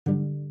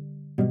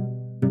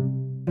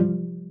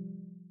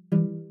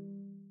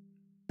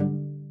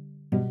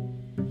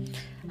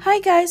Hi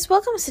guys,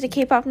 welcome to the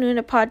K-pop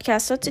Nuna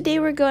podcast. So today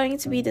we're going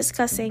to be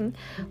discussing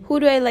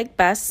who do I like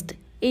best,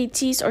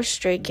 Ateez or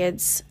Stray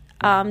Kids.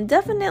 I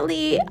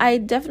definitely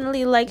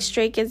like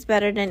Stray Kids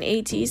better than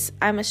Ateez.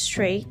 I'm a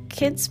Stray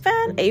Kids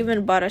fan. I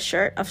even bought a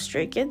shirt of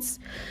Stray Kids.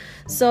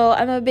 So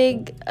I'm a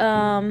big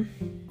JYP.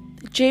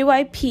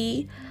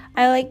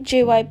 I like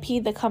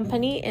JYP the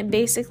company, and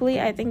basically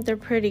I think they're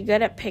pretty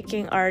good at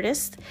picking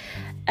artists.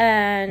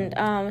 And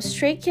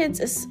Stray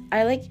Kids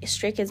I like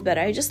Stray Kids better.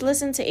 I just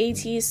listened to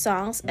Ateez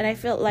songs and I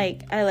feel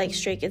like I like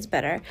Stray Kids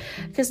better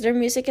because their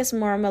music is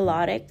more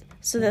melodic.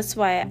 So that's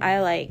why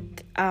I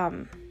like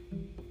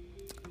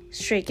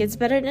Stray Kids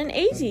better than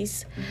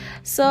Ateez.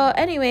 So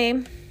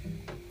anyway,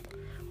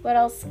 what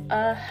else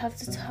have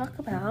to talk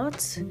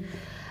about?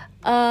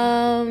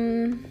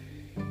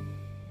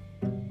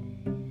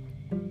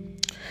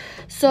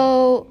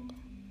 So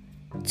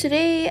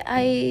today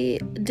I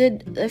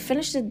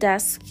finished the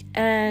desk,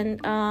 and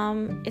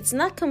it's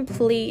not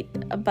complete,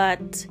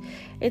 but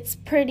it's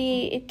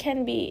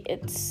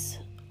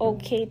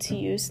okay to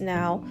use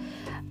now.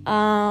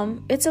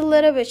 It's a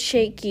little bit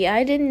shaky.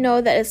 I didn't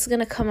know that it's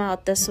gonna come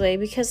out this way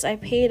because I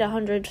paid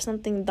 $100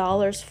 something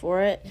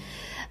for it,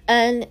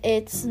 and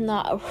it's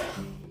not.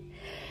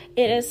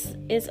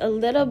 It's a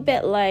little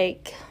bit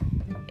like,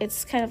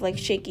 it's kind of like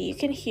shaky. You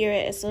can hear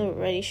it. It's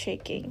already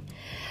shaking.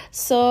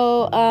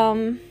 So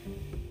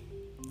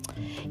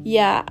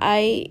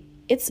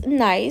it's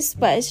nice,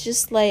 but it's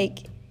just like,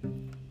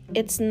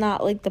 it's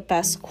not like the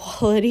best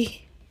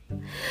quality.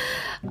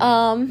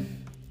 But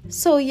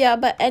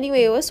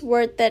anyway, it was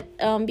worth it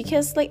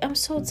because like I'm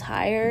so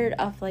tired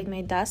of like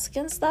my desk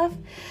and stuff.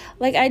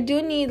 Like I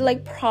do need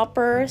like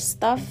proper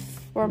stuff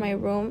for my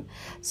room,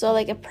 so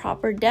like a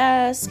proper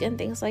desk and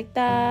things like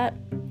that,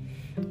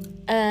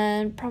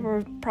 and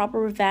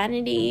proper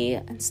vanity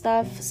and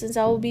stuff. Since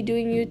I will be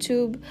doing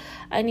YouTube,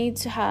 I need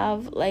to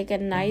have like a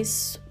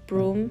nice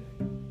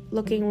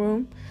looking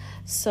room.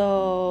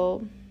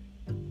 So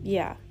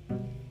yeah.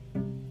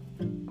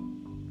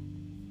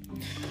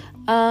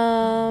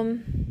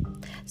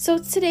 So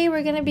today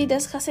we're gonna be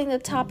discussing the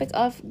topic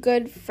of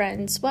good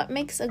friends. What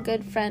makes a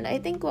good friend? I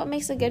think what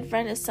makes a good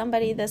friend is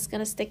somebody that's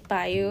gonna stick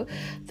by you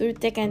through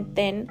thick and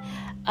thin,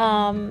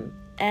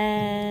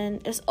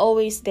 and is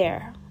always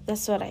there.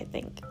 That's what I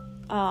think.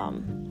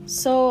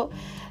 So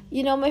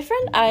my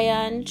friend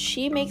Ayan,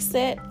 she makes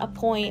it a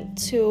point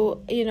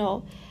to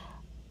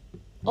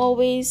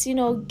always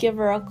give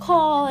her a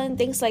call and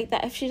things like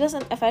that.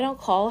 If I don't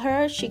call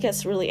her, she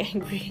gets really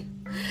angry.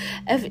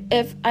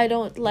 if I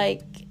don't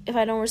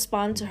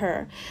respond to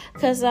her,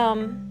 because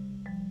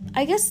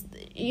I guess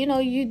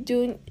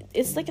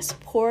it's like a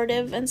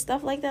supportive and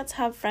stuff like that to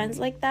have friends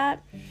like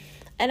that,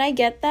 and I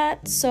get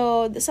that.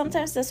 So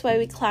sometimes that's why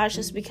we clash,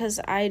 is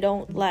because I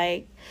don't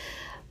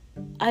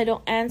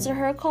answer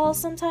her calls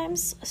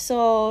sometimes,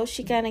 so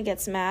she kind of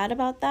gets mad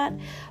about that.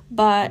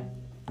 But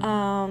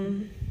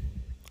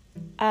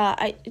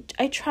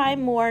I try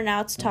more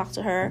now to talk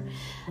to her,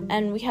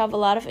 and we have a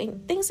lot of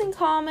things in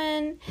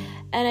common,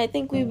 and I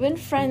think we've been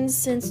friends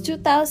since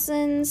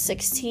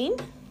 2016.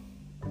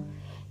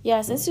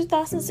 Yeah, since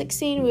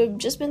 2016 we've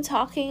just been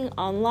talking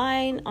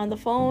online, on the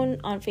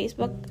phone, on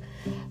Facebook.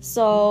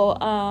 So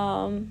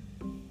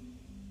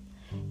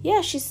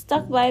she's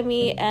stuck by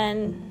me,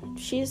 and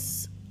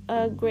she's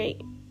a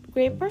great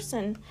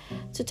person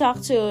to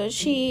talk to.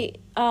 She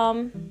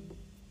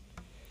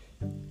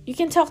you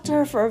can talk to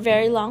her for a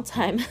very long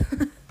time.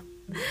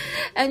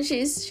 And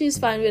she's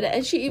fine with it,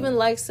 and she even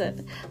likes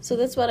it. So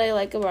that's what I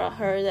like about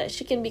her, that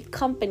she can be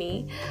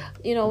company,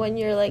 when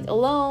you're like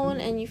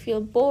alone and you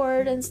feel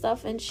bored and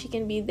stuff, and she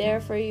can be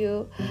there for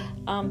you,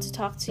 to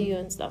talk to you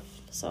and stuff.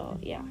 So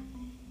yeah.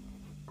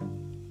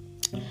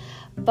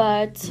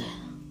 But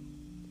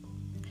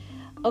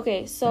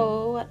okay,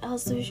 so what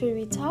else should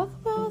we talk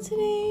about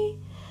today?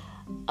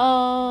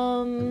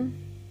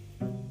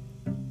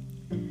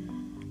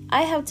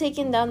 I have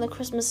taken down the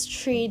Christmas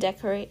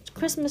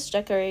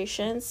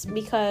decorations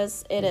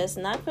because it is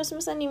not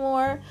Christmas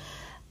anymore,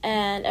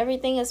 and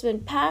everything has been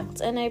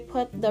packed, and I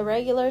put the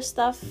regular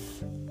stuff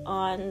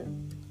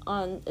on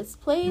its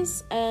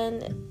place,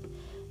 and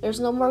there's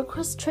no more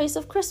trace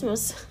of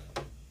Christmas.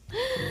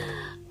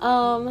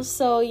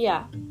 So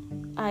yeah,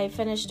 I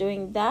finished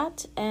doing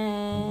that,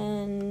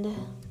 and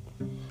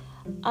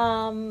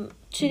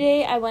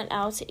today I went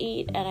out to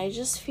eat, and I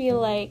just feel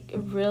like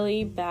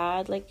really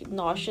bad, like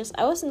nauseous.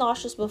 I was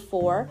nauseous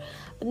before,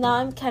 but now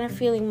I'm kind of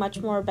feeling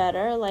much more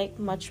better, like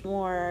much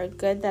more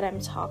good that I'm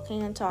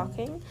talking.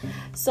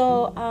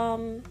 So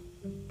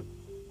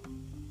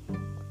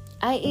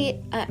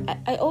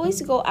I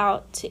always go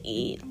out to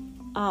eat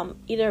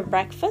either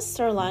breakfast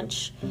or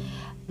lunch,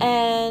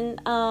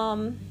 and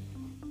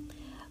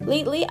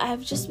lately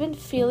I've just been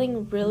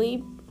feeling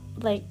really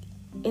like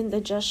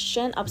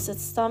indigestion, upset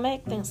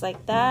stomach, things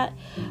like that,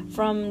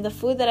 from the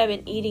food that I've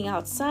been eating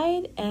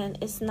outside, and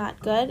it's not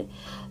good.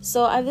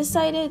 So I've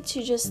decided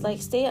to just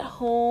like stay at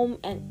home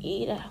and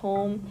eat at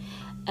home,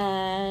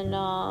 And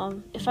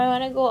if I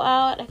want to go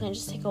out, I can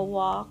just take a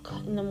walk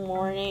in the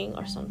morning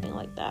or something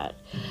like that.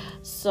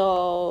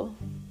 So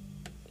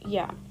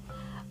yeah.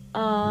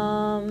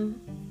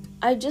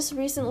 I just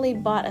recently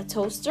bought a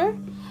toaster,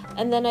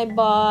 and then I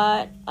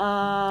bought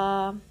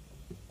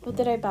what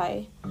did I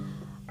buy?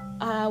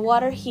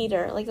 Water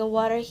heater, like a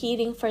water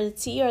heating for the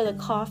tea or the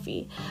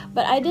coffee.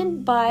 But I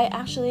did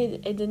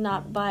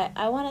not buy,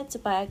 I wanted to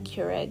buy a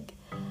Keurig.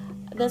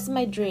 That's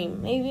my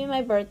dream. Maybe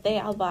my birthday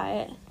I'll buy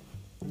it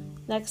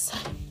next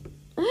time.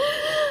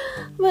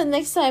 But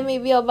next time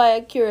maybe I'll buy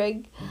a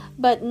Keurig.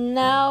 But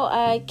now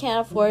I can't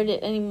afford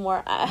it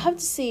anymore. I have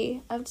to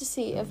see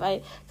if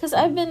because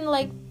I've been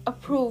like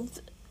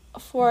approved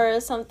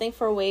for something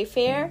for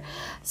Wayfair.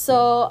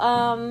 So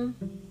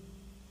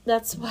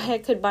that's why I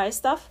could buy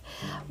stuff.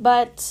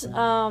 But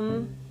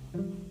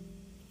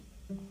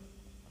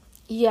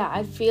yeah,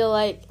 I feel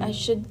like I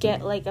should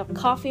get like a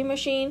coffee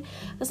machine,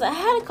 because I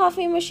had a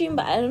coffee machine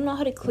but I don't know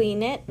how to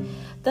clean it.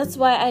 That's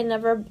why I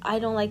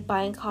don't like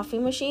buying coffee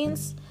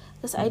machines,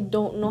 because I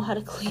don't know how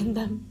to clean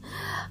them.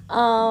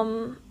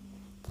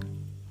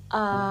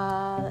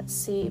 Let's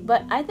see.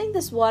 But I think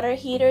this water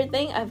heater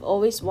thing, I've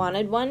always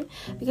wanted one,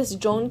 because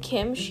Joan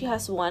Kim, she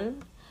has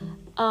one.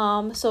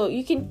 So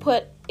you can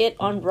put it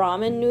on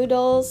ramen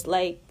noodles,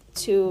 like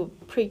to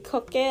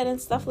pre-cook it and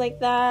stuff like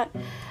that.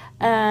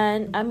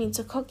 And I mean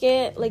to cook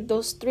it, like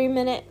those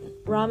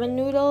 3-minute ramen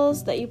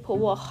noodles that you put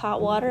hot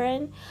water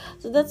in.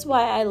 So that's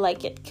why I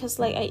like it, because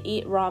like I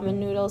eat ramen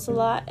noodles a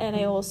lot, and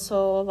I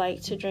also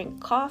like to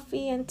drink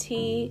coffee and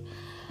tea,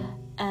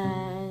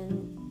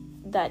 and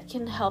that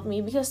can help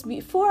me, because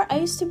before I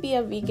used to be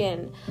a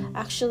vegan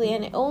actually,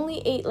 and I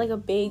only ate like a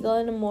bagel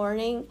in the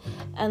morning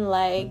and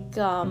like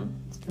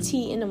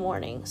tea in the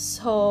morning.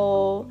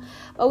 So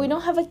we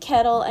don't have a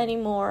kettle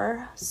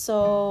anymore,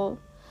 so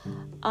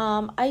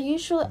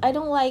I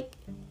don't like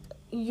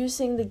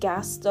using the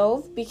gas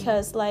stove,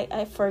 because like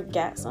I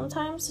forget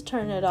sometimes to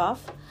turn it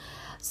off.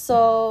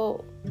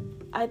 So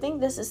I think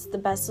this is the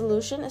best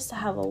solution, is to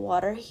have a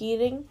water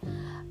heating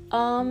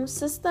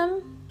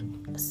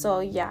system. So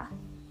yeah.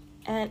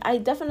 And I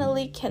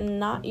definitely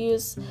cannot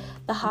use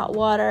the hot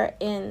water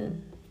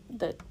in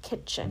the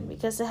kitchen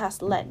because it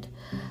has lead.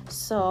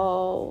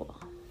 So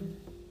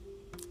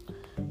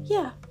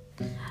yeah.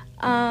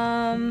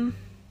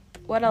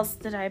 What else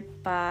did I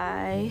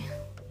buy?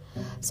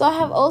 So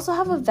I also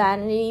have a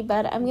vanity,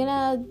 but I'm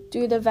gonna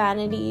do the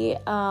vanity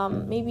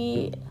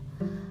maybe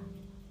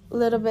a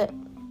little bit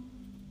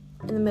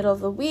in the middle of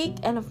the week,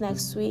 end of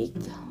next week,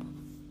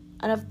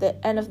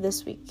 end of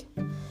this week.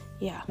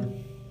 Yeah.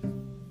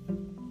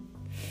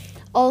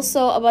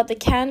 Also, about the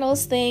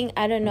candles thing,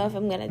 I don't know if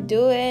I'm gonna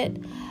do it.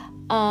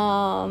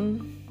 But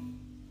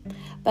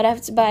I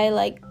have to buy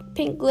like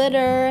pink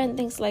glitter and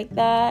things like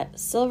that,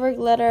 silver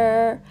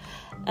glitter.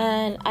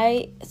 And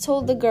I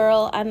told the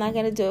girl I'm not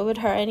gonna do it with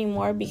her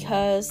anymore,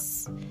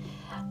 because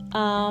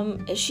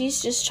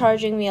she's just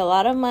charging me a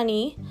lot of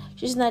money.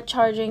 She's not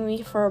charging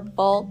me for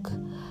bulk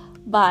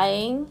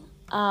buying,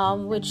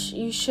 which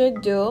you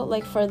should do.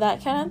 Like for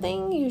that kind of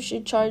thing, you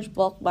should charge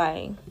bulk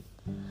buying,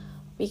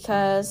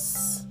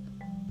 because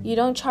you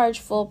don't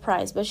charge full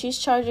price. But she's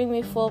charging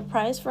me full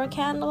price for a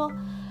candle.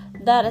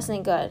 That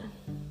isn't good,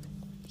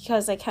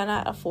 because I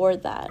cannot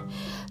afford that.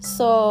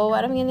 So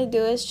what I'm gonna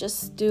do is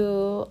just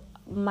do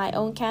my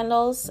own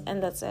candles,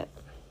 and that's it.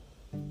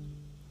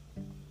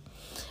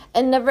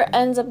 It never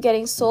ends up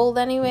getting sold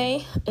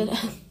anyway.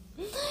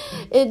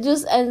 It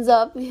just ends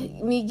up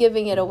me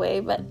giving it away.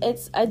 But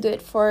I do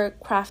it for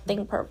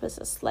crafting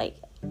purposes. Like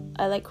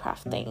I like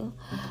crafting.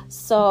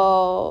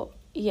 So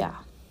yeah.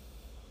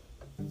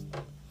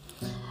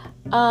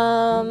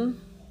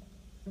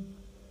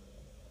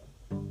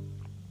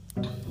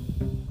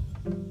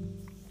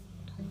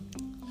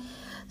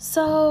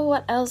 So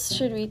what else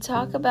should we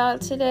talk about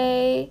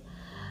today?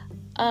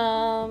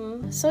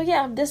 So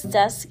yeah, this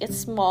desk, it's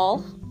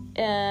small,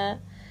 and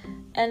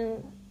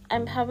I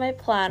have my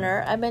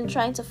planner. I've been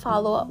trying to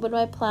follow up with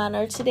my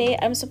planner. Today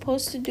I'm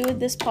supposed to do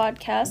this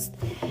podcast.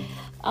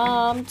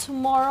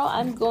 Tomorrow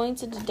I'm going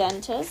to the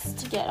dentist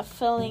to get a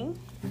filling.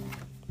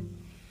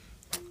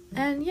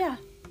 And yeah.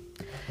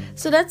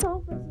 So that's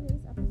all for today.